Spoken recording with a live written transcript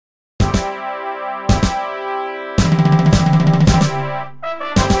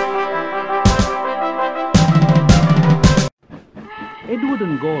Edward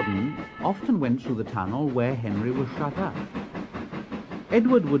and Gordon often went through the tunnel where Henry was shut up.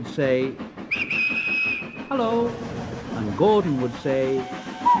 Edward would say, "Hello," and Gordon would say,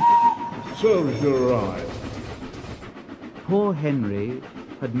 "Serves you right." Poor Henry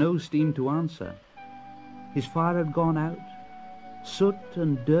had no steam to answer. His fire had gone out. Soot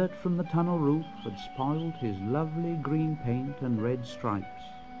and dirt from the tunnel roof had spoiled his lovely green paint and red stripes.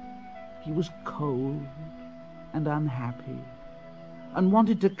 He was cold and unhappy, and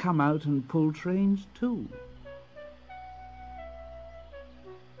wanted to come out and pull trains too.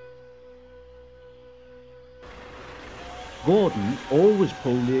 Gordon always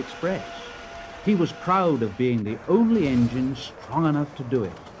pulled the express. He was proud of being the only engine strong enough to do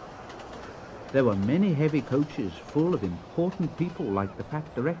it. There were many heavy coaches full of important people like the fat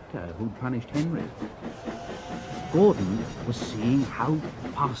director who'd punished Henry. Gordon was seeing how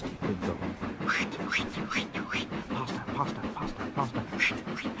fast he could go. Faster, faster, faster, faster.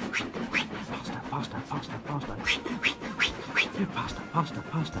 Faster, faster, faster, faster. Faster, faster,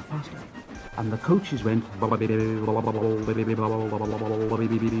 faster, faster. And the coaches went.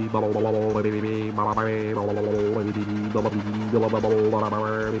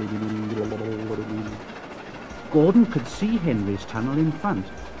 Gordon could see Henry's tunnel in front,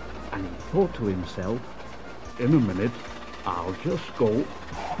 and he thought to himself, "In a minute, I'll just go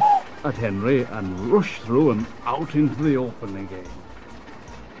at Henry and rush through and out into the open again."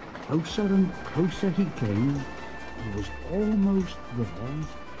 Closer and closer he came. He was almost there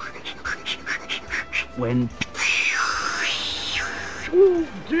when... "Oh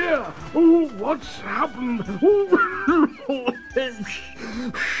dear! Oh, what's happened? Oh."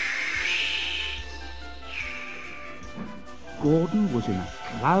 Gordon was in a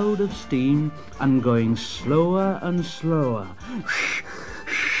cloud of steam and going slower and slower.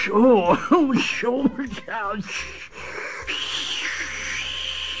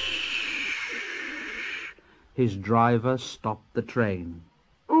 His driver stopped the train.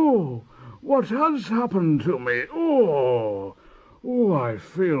 "Oh, what has happened to me? Oh, I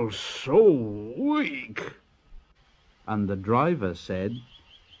feel so weak." And the driver said,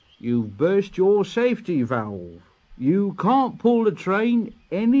 "You've burst your safety valve. You can't pull the train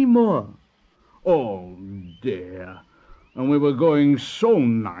any more." "Oh dear, and we were going so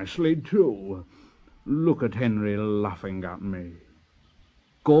nicely too. Look at Henry laughing at me."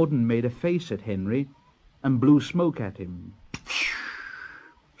 Gordon made a face at Henry and blew smoke at him.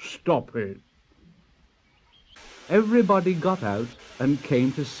 "Stop it." Everybody got out and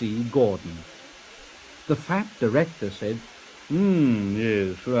came to see Gordon. The fat director said,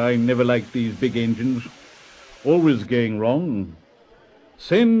 Yes, I never liked these big engines. Always going wrong.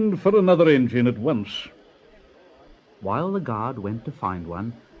 Send for another engine at once." While the guard went to find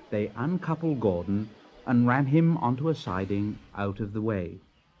one, they uncoupled Gordon and ran him onto a siding out of the way.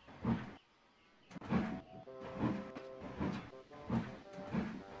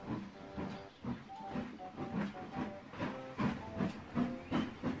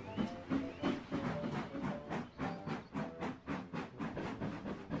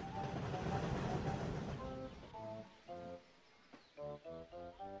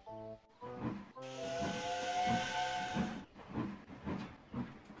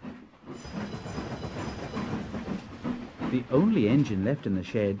 The only engine left in the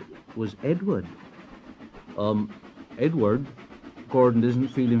shed was Edward. Edward, Gordon isn't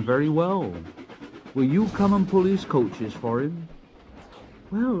feeling very well. Will you come and pull his coaches for him?"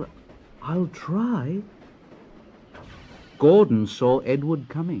 "Well, I'll try." Gordon saw Edward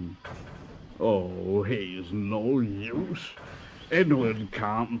coming. "Oh, he's no use. Edward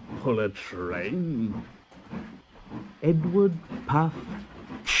can't pull a train." Edward puffed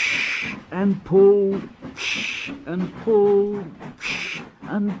and pulled and pulled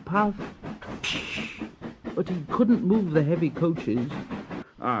and puffed, but he couldn't move the heavy coaches.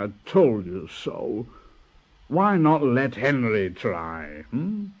 "I told you so. Why not let Henry try,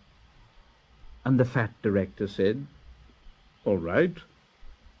 And the fat director said, "All right,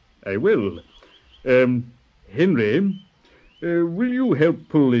 I will. Henry, will you help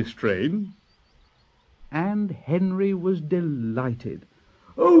pull this train?" And Henry was delighted.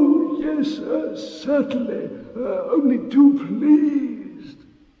 "Oh, yes, certainly. Only too pleased."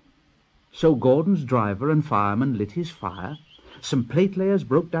 So Gordon's driver and fireman lit his fire, some plate layers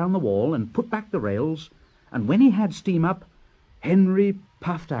broke down the wall and put back the rails, and when he had steam up, Henry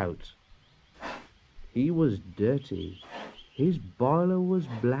puffed out. He was dirty. His boiler was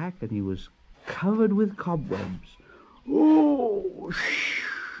black and he was covered with cobwebs. Oh,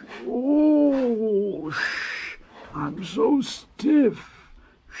 I'm so stiff.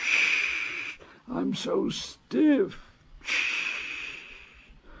 I'm so stiff.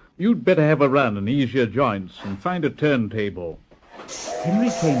 You'd better have a run and ease your joints and find a turntable. Henry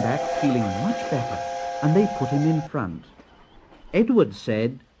came back feeling much better, and they put him in front. Edward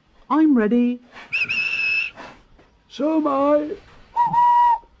said, "I'm ready." "So am I."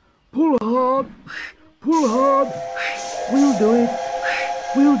 "Pull hard, pull hard." "We'll do it,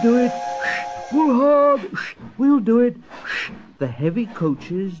 we'll do it, "Pull hard." we'll do it." The heavy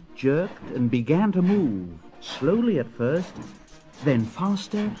coaches jerked and began to move, slowly at first, then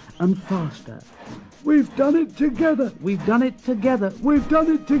faster and faster. "We've done it together. We've done it together. We've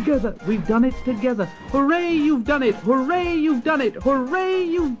done it together." We've done it together. Hooray, you've done it! Hooray, you've done it! Hooray,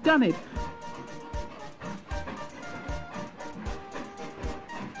 you've done it!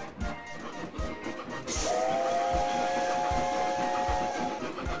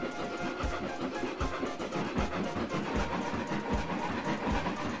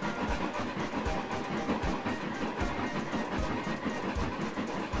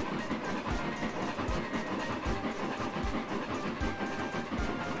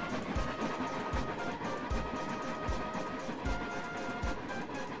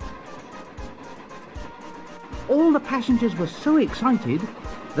 All the passengers were so excited,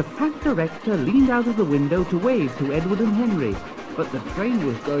 the fat director leaned out of the window to wave to Edward and Henry, but the train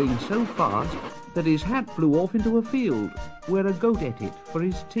was going so fast that his hat flew off into a field, where a goat ate it for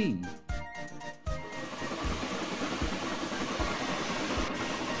his tea.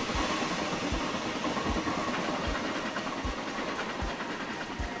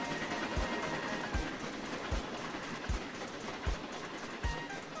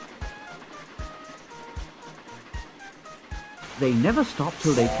 They never stopped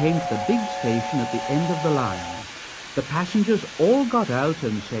till they came to the big station at the end of the line. The passengers all got out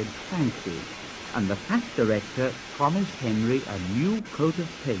and said thank you, and the fat director promised Henry a new coat of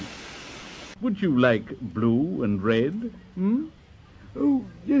paint. Would you like blue and red? "Oh,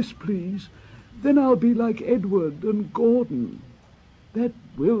 yes, please. Then I'll be like Edward and Gordon. That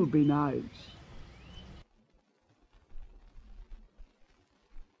will be nice."